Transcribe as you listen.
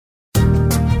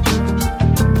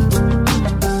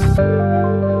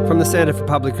Centre for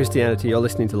Public Christianity. You're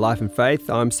listening to Life and Faith.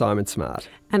 I'm Simon Smart.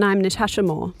 And I'm Natasha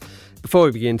Moore. Before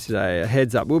we begin today, a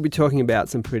heads up, we'll be talking about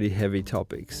some pretty heavy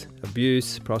topics.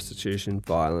 Abuse, prostitution,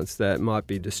 violence that might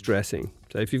be distressing.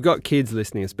 So if you've got kids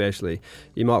listening especially,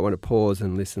 you might want to pause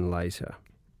and listen later.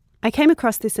 I came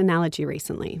across this analogy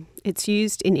recently. It's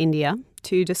used in India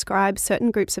to describe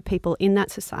certain groups of people in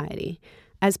that society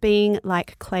as being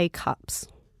like clay cups.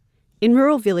 In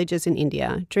rural villages in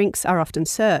India, drinks are often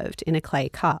served in a clay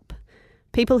cup.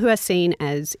 People who are seen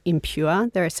as impure,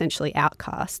 they're essentially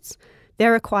outcasts,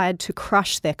 they're required to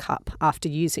crush their cup after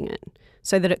using it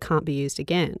so that it can't be used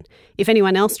again. If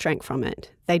anyone else drank from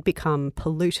it, they'd become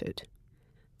polluted.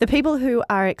 The people who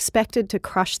are expected to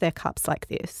crush their cups like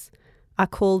this are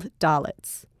called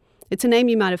dalits. It's a name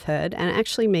you might have heard, and it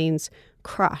actually means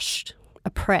crushed,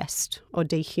 oppressed, or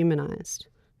dehumanised.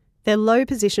 Their low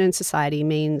position in society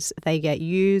means they get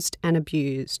used and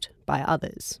abused by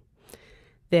others.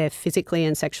 They're physically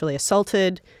and sexually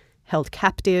assaulted, held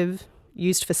captive,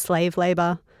 used for slave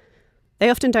labour. They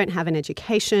often don't have an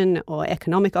education or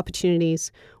economic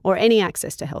opportunities or any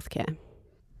access to healthcare.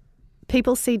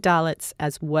 People see dalits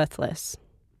as worthless.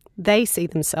 They see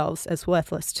themselves as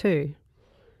worthless too.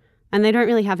 And they don't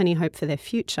really have any hope for their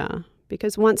future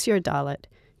because once you're a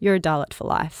dalit for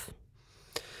life.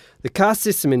 The caste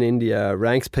system in India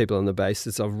ranks people on the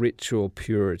basis of ritual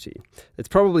purity. It's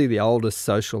probably the oldest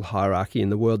social hierarchy in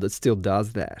the world that still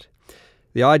does that.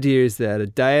 The idea is that a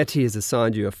deity has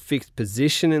assigned you a fixed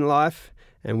position in life,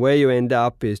 and where you end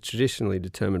up is traditionally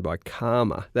determined by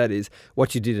karma. That is,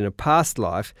 what you did in a past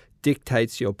life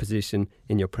dictates your position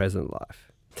in your present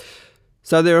life.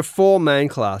 So there are four main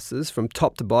classes from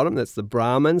top to bottom. That's the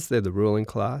Brahmins, they're the ruling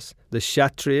class. The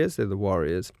Kshatriyas, they're the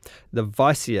warriors. The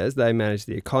Vaisyas, they manage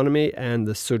the economy. And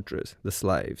the Sudras, the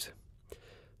slaves.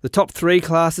 The top three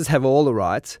classes have all the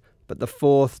rights, but the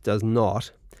fourth does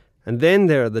not. And then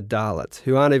there are the dalits,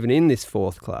 who aren't even in this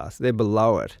fourth class. They're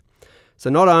below it. So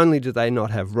not only do they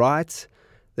not have rights,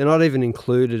 they're not even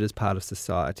included as part of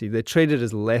society. They're treated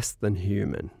as less than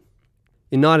human.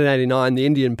 In 1989, the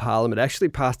Indian Parliament actually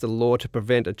passed a law to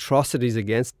prevent atrocities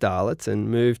against dalits and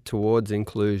moved towards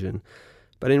inclusion.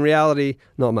 But in reality,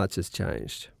 not much has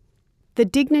changed. The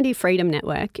Dignity Freedom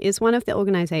Network is one of the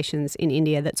organisations in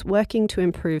India that's working to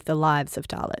improve the lives of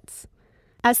dalits.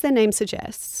 As their name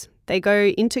suggests, they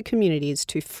go into communities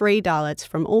to free dalits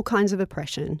from all kinds of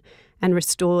oppression and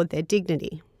restore their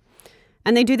dignity.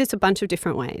 And they do this a bunch of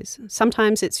different ways.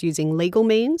 Sometimes it's using legal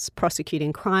means,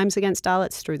 prosecuting crimes against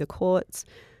dalits through the courts.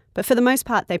 But for the most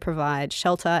part, they provide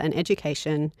shelter and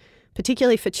education,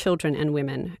 particularly for children and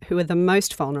women, who are the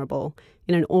most vulnerable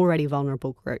in an already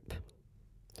vulnerable group.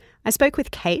 I spoke with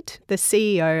Kate, the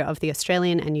CEO of the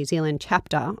Australian and New Zealand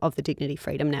chapter of the Dignity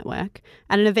Freedom Network,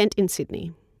 at an event in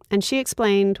Sydney. And she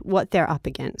explained what they're up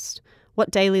against,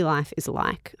 what daily life is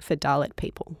like for Dalit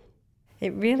people.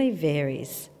 It really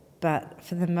varies. But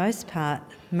for the most part,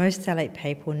 most dalit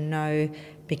people know,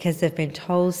 because they've been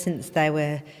told since they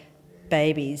were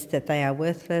babies, that they are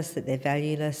worthless, that they're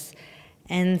valueless.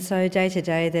 And so day to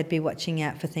day they'd be watching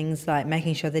out for things like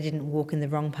making sure they didn't walk in the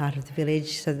wrong part of the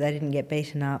village so that they didn't get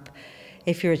beaten up.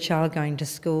 If you're a child going to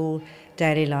school,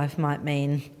 daily life might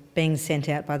mean being sent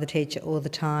out by the teacher all the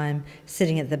time,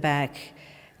 sitting at the back,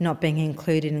 not being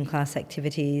included in class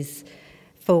activities.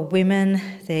 For women,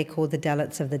 they're called the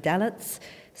dalits of the dalits.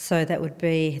 So that would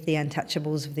be the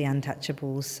untouchables of the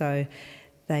untouchables. So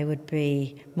they would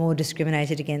be more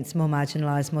discriminated against, more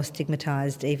marginalised, more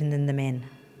stigmatised even than the men.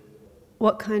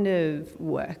 What kind of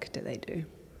work do they do?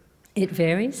 It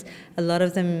varies. A lot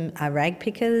of them are rag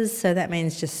pickers, so that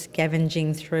means just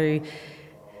scavenging through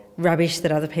rubbish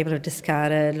that other people have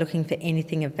discarded, looking for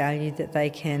anything of value that they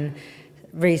can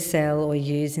resell or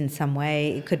use in some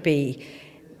way. It could be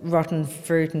rotten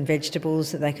fruit and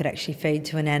vegetables that they could actually feed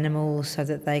to an animal so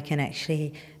that they can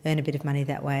actually earn a bit of money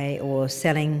that way, or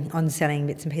selling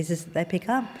bits and pieces that they pick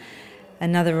up.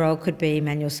 Another role could be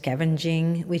manual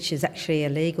scavenging, which is actually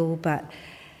illegal, but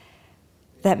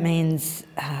that means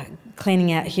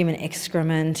cleaning out human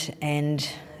excrement, and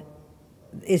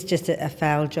is just a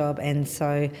foul job, and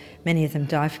so many of them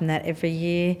die from that every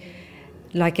year.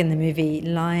 Like in the movie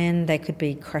Lion, they could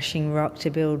be crushing rock to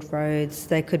build roads.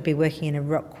 They could be working in a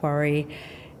rock quarry.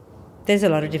 There's a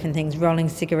lot of different things. Rolling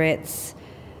cigarettes,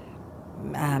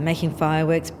 making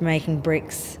fireworks, making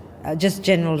bricks, just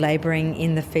general labouring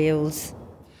in the fields.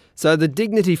 So the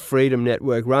Dignity Freedom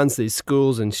Network runs these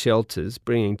schools and shelters,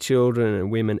 bringing children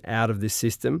and women out of this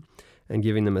system and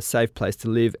giving them a safe place to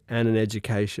live and an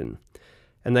education.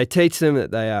 And they teach them that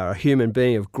they are a human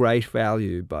being of great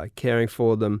value by caring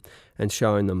for them and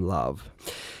showing them love.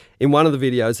 In one of the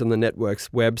videos on the network's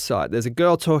website, there's a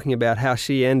girl talking about how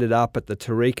she ended up at the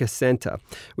Tarika Centre,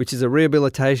 which is a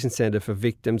rehabilitation centre for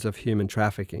victims of human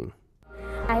trafficking.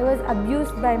 I was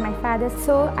abused by my father,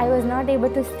 so I was not able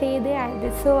to stay there.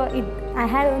 I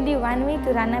had only 1 week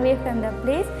to run away from the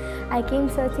place. I came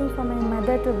searching for my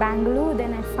mother to Bangalore,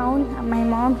 then I found my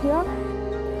mom here,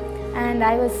 and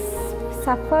I was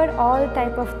suffered all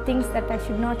type of things that I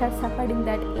should not have suffered in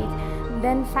that age.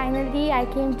 Then finally I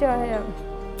came to a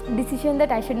decision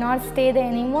that I should not stay there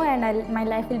anymore, and my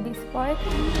life will be spoiled.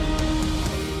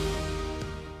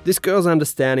 This girl's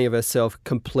understanding of herself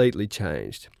completely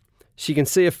changed. She can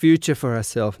see a future for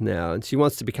herself now, and she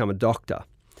wants to become a doctor.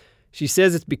 She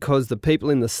says it's because the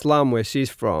people in the slum where she's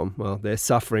from, well, they're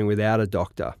suffering without a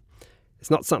doctor.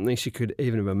 It's not something she could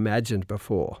even have imagined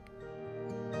before.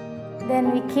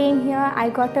 Then we came here, I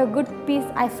got a good peace.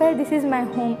 I felt this is my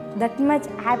home. That much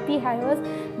happy I was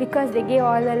because they gave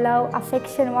all the love,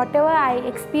 affection, whatever I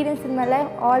experienced in my life,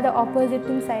 all the opposite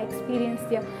things I experienced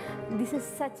here. This is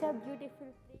such a beautiful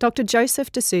place. Dr.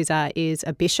 Joseph D'Souza is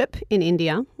a bishop in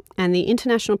India and the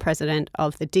international president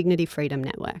of the Dignity Freedom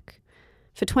Network.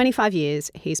 For 25 years,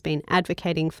 he's been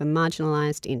advocating for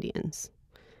marginalised Indians.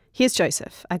 Here's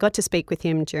Joseph. I got to speak with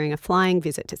him during a flying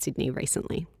visit to Sydney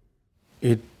recently.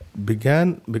 It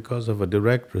began because of a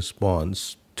direct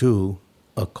response to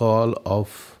a call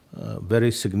of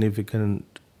very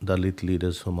significant Dalit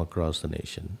leaders from across the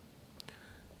nation.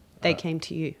 They came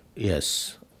to you?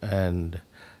 Yes, and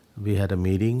we had a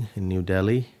meeting in New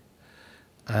Delhi,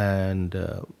 and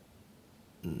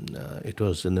it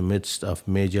was in the midst of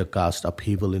major caste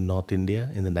upheaval in North India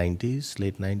in the 90s,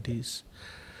 late 90s.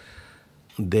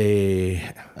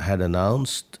 They had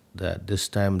announced that this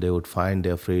time they would find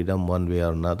their freedom one way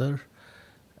or another,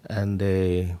 and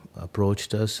they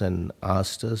approached us and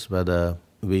asked us whether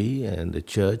we and the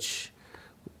church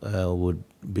would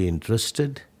be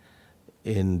interested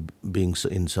in being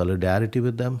in solidarity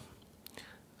with them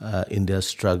in their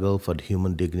struggle for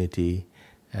human dignity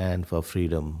and for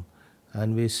freedom.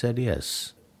 And we said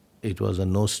yes. It was a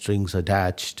no strings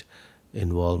attached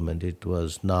involvement. It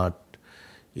was not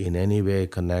in any way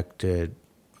connected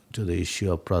to the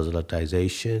issue of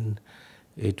proselytization.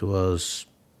 It was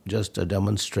just a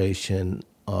demonstration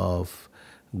of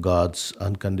God's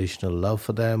unconditional love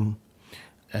for them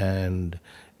and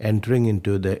entering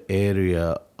into the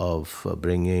area of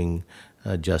bringing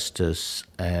justice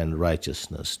and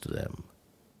righteousness to them.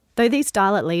 Though these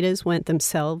Dalit leaders weren't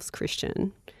themselves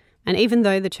Christian, and even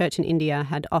though the church in India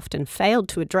had often failed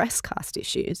to address caste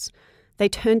issues, they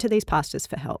turned to these pastors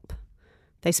for help.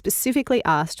 They specifically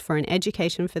asked for an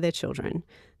education for their children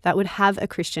that would have a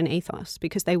Christian ethos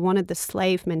because they wanted the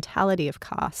slave mentality of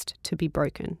caste to be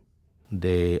broken.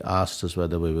 They asked us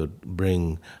whether we would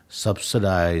bring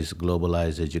subsidized,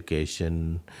 globalized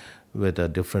education with a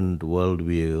different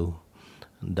worldview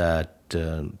that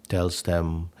tells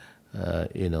them,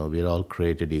 we're all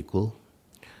created equal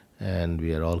and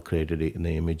we are all created in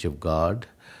the image of God,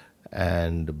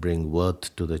 and bring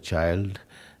worth to the child.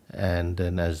 And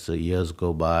then as the years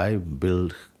go by,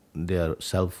 build their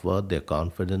self-worth, their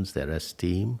confidence, their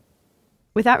esteem.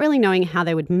 Without really knowing how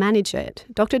they would manage it,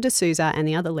 Dr. D'Souza and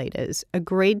the other leaders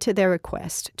agreed to their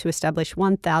request to establish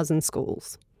 1,000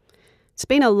 schools. It's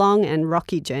been a long and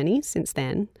rocky journey since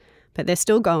then, but they're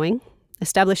still going,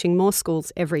 establishing more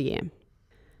schools every year.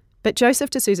 But Joseph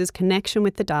D'Souza's connection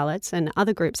with the Dalits and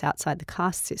other groups outside the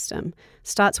caste system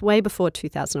starts way before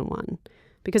 2001.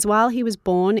 Because while he was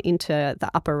born into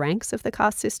the upper ranks of the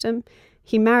caste system,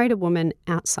 he married a woman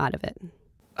outside of it.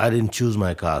 I didn't choose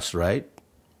my caste, right?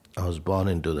 I was born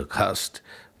into the caste,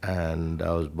 and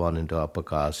I was born into upper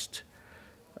caste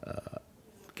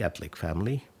Catholic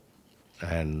family,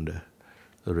 and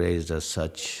raised as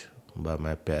such by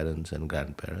my parents and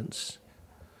grandparents.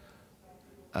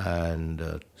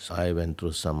 And so I went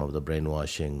through some of the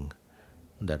brainwashing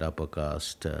that upper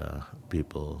caste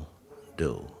people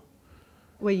do.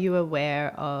 Were you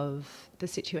aware of the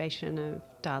situation of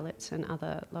Dalits and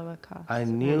other lower castes?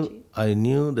 I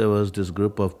knew there was this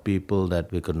group of people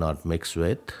that we could not mix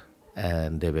with,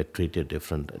 and they were treated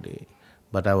differently.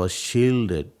 But I was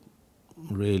shielded,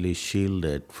 really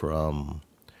shielded from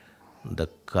the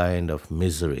kind of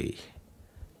misery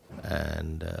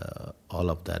and all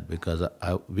of that, because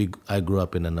I grew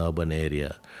up in an urban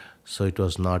area, so it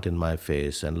was not in my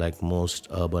face. And like most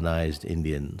urbanized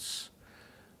Indians,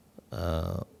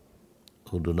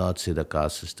 who do not see the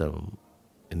caste system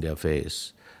in their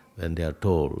face, when they are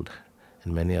told,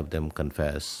 and many of them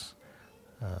confess,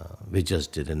 we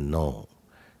just didn't know.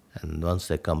 And once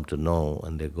they come to know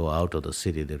and they go out of the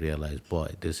city, they realize,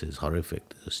 boy, this is horrific,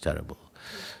 this is terrible.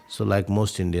 So like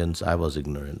most Indians, I was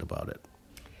ignorant about it.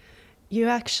 You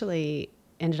actually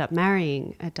ended up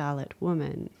marrying a Dalit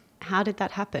woman. How did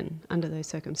that happen under those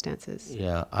circumstances?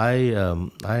 Yeah, I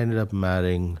ended up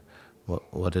marrying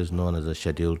what is known as a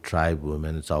scheduled tribe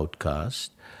woman. It's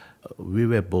outcast. We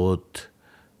were both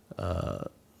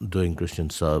doing Christian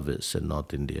service in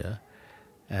North India,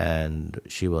 and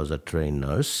she was a trained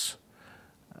nurse,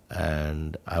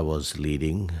 and I was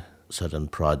leading certain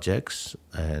projects,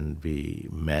 and we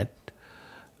met,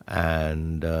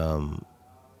 and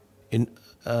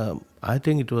I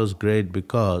think it was great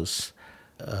because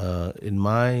in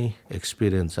my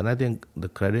experience, and I think the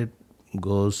credit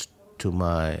goes to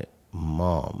my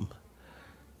mom,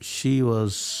 she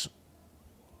was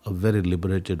a very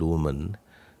liberated woman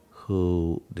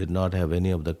who did not have any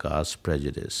of the caste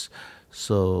prejudice.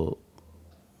 So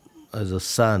as a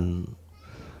son,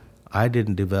 I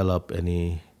didn't develop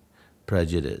any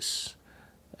prejudice.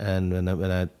 And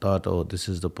when I thought, oh, this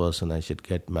is the person I should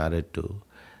get married to,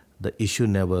 the issue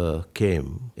never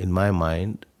came in my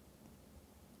mind.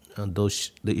 Though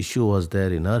the issue was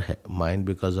there in her mind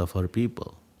because of her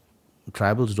people.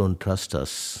 Tribals don't trust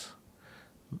us,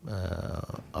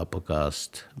 upper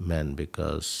caste men,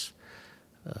 because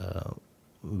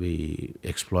we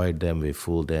exploit them, we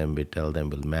fool them, we tell them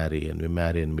we'll marry, and we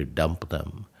marry and we dump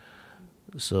them.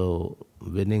 So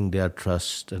winning their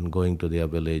trust and going to their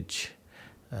village,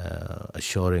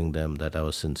 assuring them that I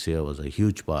was sincere was a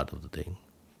huge part of the thing.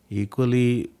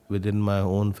 Equally, within my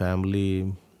own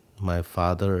family, my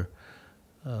father,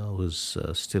 who's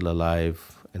still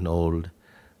alive and old,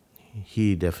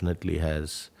 he definitely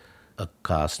has a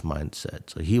caste mindset,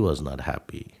 so he was not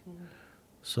happy.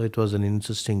 So it was an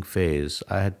interesting phase.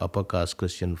 I had upper caste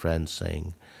Christian friends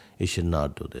saying, you should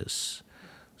not do this.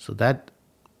 So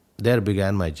there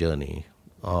began my journey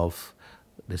of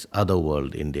this other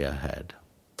world India had.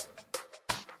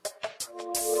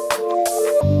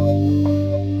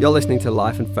 You're listening to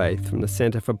Life and Faith from the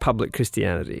Centre for Public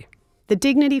Christianity. The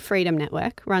Dignity Freedom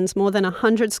Network runs more than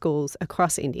 100 schools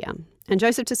across India, and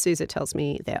Joseph D'Souza tells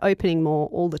me they're opening more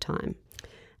all the time.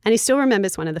 And he still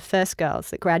remembers one of the first girls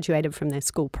that graduated from their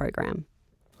school program.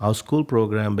 Our school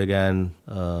program began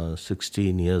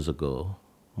 16 years ago,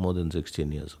 more than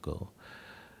 16 years ago.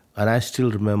 And I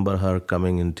still remember her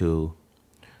coming into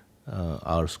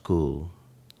our school.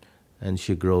 And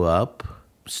she grew up,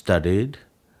 studied,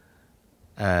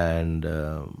 and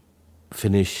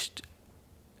finished.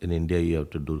 In India, you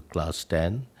have to do class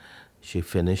 10. She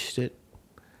finished it.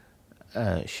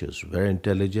 She was very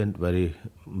intelligent, very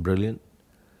brilliant.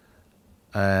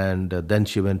 And then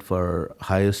she went for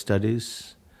higher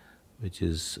studies, which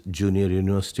is junior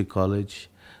university college.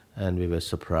 And we were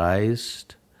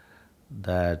surprised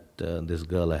that this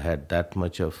girl had that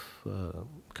much of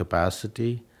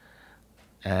capacity.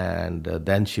 And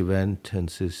then she went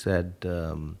and she said,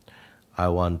 I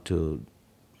want to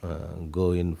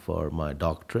go in for my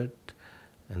doctorate.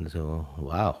 And so,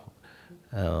 wow.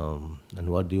 And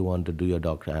what do you want to do your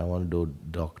doctorate? I want to do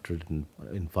doctorate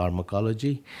in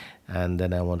pharmacology, and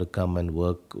then I want to come and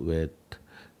work with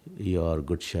your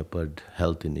Good Shepherd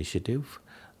Health Initiative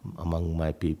among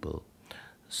my people.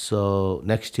 So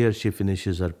next year she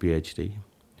finishes her PhD,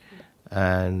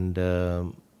 and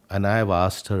I've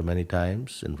asked her many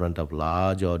times in front of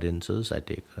large audiences. I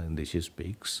take her and she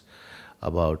speaks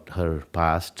about her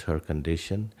past, her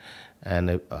condition,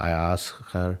 and I ask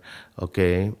her,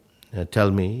 okay,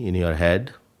 tell me in your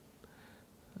head,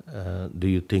 do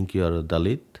you think you're a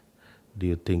Dalit? Do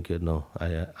you think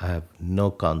I have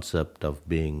no concept of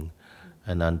being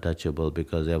an untouchable,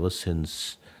 because ever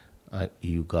since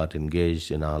you got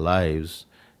engaged in our lives,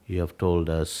 you have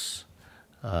told us,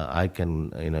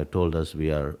 told us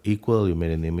we are equal, you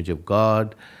made an image of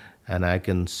God, and I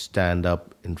can stand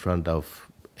up in front of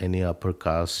any upper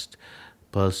caste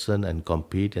person and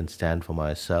compete and stand for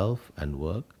myself and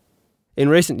work. In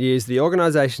recent years, the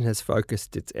organisation has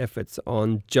focused its efforts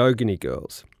on Jogini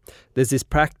girls. There's this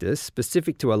practice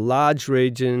specific to a large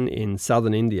region in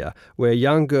southern India where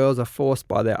young girls are forced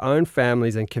by their own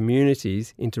families and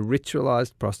communities into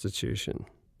ritualised prostitution.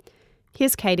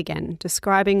 Here's Kate again,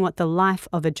 describing what the life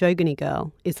of a Jogini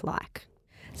girl is like.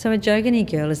 So a Jogini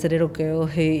girl is a little girl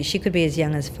who, she could be as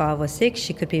young as 5 or 6,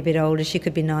 she could be a bit older, she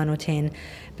could be 9 or 10,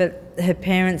 but her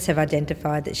parents have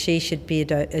identified that she should be a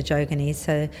Jogini,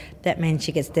 so that means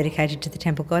she gets dedicated to the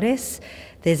temple goddess.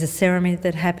 There's a ceremony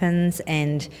that happens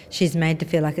and she's made to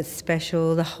feel like it's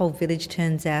special. The whole village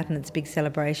turns out and it's a big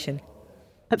celebration.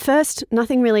 At first,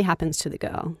 nothing really happens to the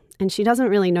girl, and she doesn't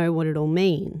really know what it all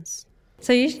means.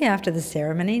 So usually after the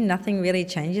ceremony, nothing really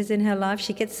changes in her life.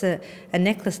 She gets a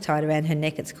necklace tied around her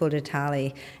neck. It's called a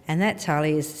tali, and that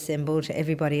tali is a symbol to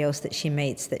everybody else that she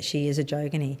meets that she is a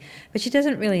yogini. But she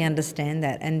doesn't really understand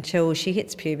that until she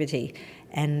hits puberty,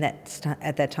 and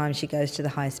at that time she goes to the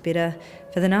highest bidder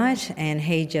for the night, and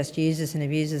he just uses and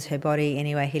abuses her body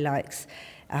any way he likes.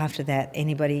 After that,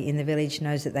 anybody in the village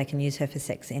knows that they can use her for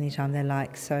sex anytime they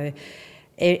like. So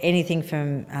anything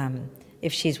from...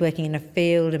 if she's working in a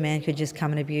field, a man could just come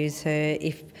and abuse her.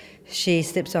 If she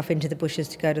slips off into the bushes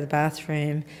to go to the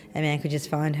bathroom, a man could just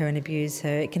find her and abuse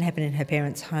her. It can happen in her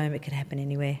parents' home. It can happen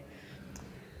anywhere.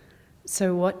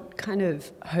 So what kind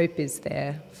of hope is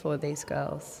there for these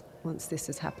girls once this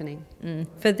is happening?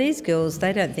 For these girls,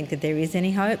 they don't think that there is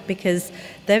any hope because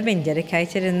they've been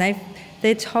dedicated and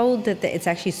they're told that it's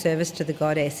actually service to the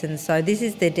goddess, and so this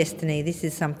is their destiny. This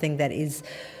is something that is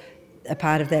a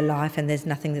part of their life and there's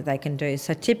nothing that they can do.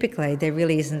 So typically there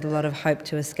really isn't a lot of hope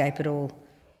to escape at all.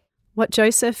 What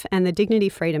Joseph and the Dignity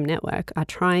Freedom Network are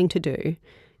trying to do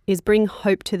is bring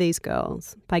hope to these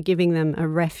girls by giving them a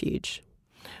refuge.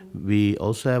 We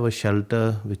also have a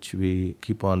shelter which we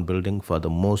keep on building for the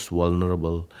most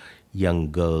vulnerable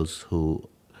young girls who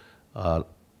are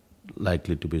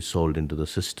likely to be sold into the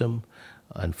system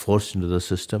and forced into the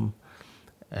system.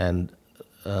 And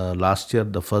last year,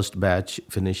 the first batch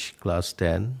finished class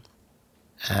 10,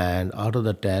 and out of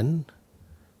the 10,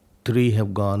 3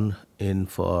 have gone in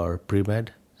for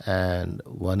pre-med, and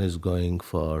 1 is going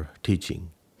for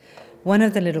teaching. One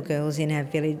of the little girls in our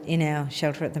village, in our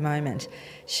shelter at the moment,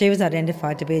 she was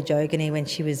identified to be a yogini when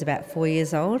she was about 4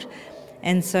 years old,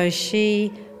 and so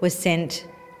she was sent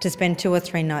to spend 2 or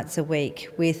 3 nights a week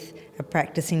with a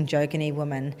practicing yogini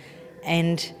woman,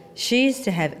 and she used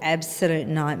to have absolute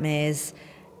nightmares.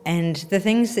 And the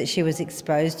things that she was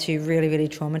exposed to really, really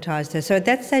traumatised her. So at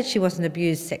that stage she wasn't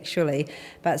abused sexually,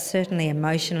 but certainly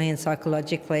emotionally and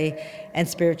psychologically and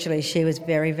spiritually she was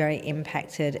very, very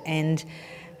impacted. And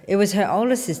it was her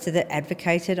older sister that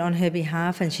advocated on her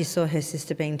behalf, and she saw her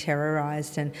sister being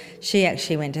terrorised, and she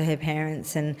actually went to her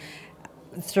parents, and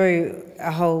through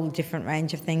a whole different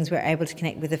range of things we were able to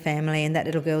connect with the family, and that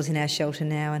little girl's in our shelter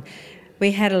now. And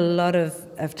we had a lot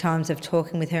of times of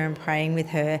talking with her and praying with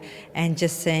her and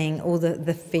just seeing all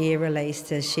the fear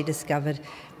released as she discovered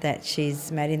that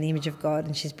she's made in the image of God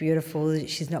and she's beautiful,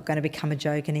 she's not going to become a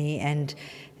yogini, and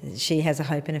she has a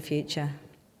hope and a future.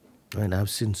 And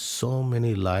I've seen so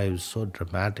many lives so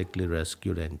dramatically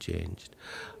rescued and changed.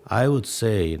 I would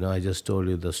say, I just told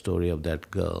you the story of that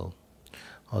girl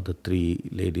or the 3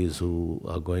 ladies who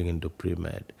are going into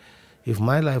pre-med. If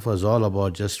my life was all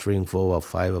about just freeing 4 or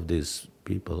 5 of these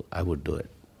people, I would do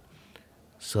it.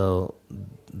 So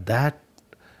that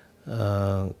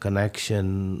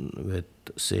connection with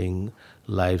seeing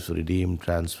lives redeemed,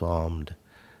 transformed,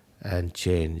 and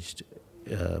changed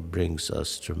brings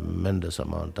us tremendous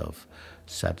amount of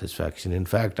satisfaction. In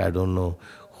fact, I don't know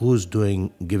who's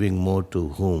giving more to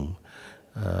whom.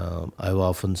 I've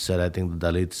often said I think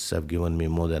the dalits have given me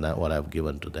more than what I've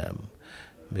given to them,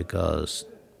 because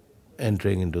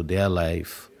entering into their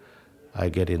life, I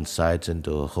get insights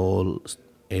into a whole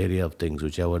area of things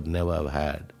which I would never have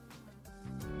had.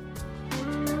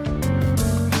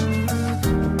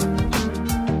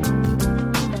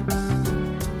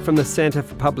 From the Centre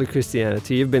for Public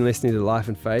Christianity, you've been listening to Life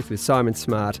and Faith with Simon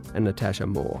Smart and Natasha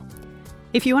Moore.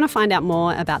 If you want to find out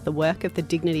more about the work of the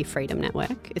Dignity Freedom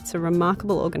Network, it's a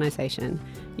remarkable organisation.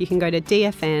 You can go to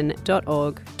dfn.org.au.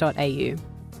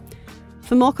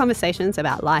 For more conversations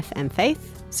about life and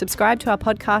faith, subscribe to our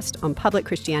podcast on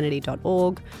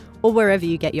publicchristianity.org or wherever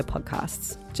you get your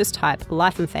podcasts. Just type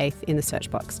Life and Faith in the search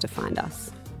box to find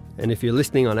us. And if you're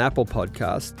listening on Apple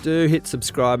Podcasts, do hit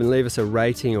subscribe and leave us a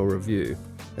rating or review.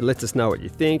 It lets us know what you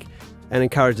think and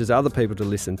encourages other people to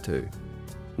listen too.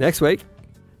 Next week.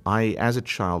 As a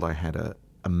child, I had a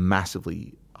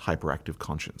massively hyperactive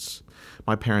conscience.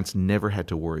 My parents never had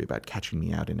to worry about catching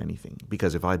me out in anything,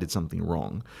 because if I did something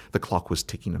wrong, the clock was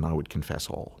ticking and I would confess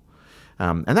all.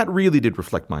 And that really did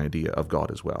reflect my idea of God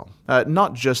as well.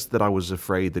 Not just that I was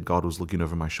afraid that God was looking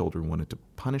over my shoulder and wanted to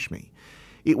punish me.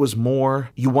 It was more,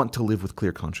 you want to live with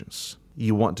clear conscience.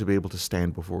 You want to be able to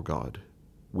stand before God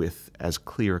with as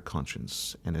clear a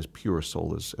conscience and as pure a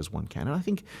soul as one can. And I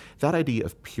think that idea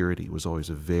of purity was always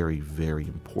a very, very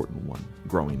important one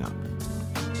growing up.